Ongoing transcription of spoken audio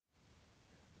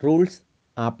Rules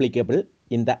applicable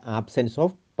in the absence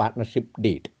of partnership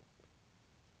deed.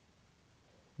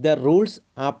 The rules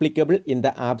applicable in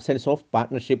the absence of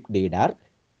partnership deed are: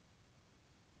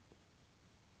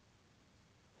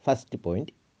 first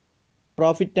point,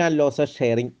 profit and losses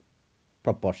sharing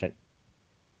proportion.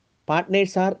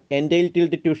 Partners are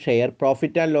entitled to share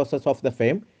profit and losses of the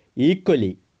firm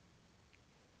equally.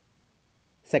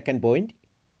 Second point,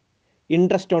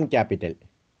 interest on capital.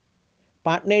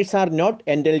 Partners are not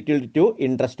entitled to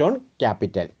interest on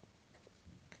capital.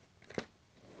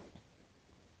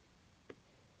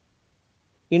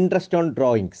 Interest on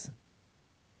drawings.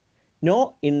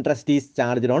 No interest is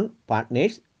charged on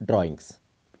partners' drawings.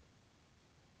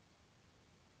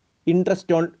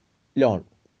 Interest on loan.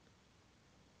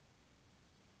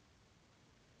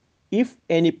 If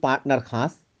any partner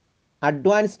has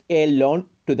advanced a loan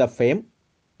to the firm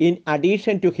in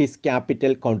addition to his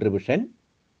capital contribution,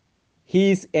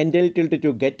 he is entitled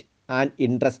to get an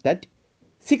interest at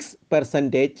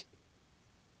 6%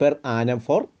 per annum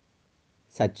for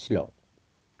such loan.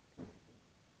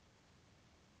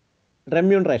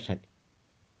 Remuneration.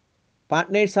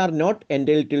 Partners are not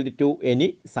entitled to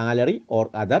any salary or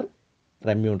other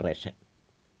remuneration.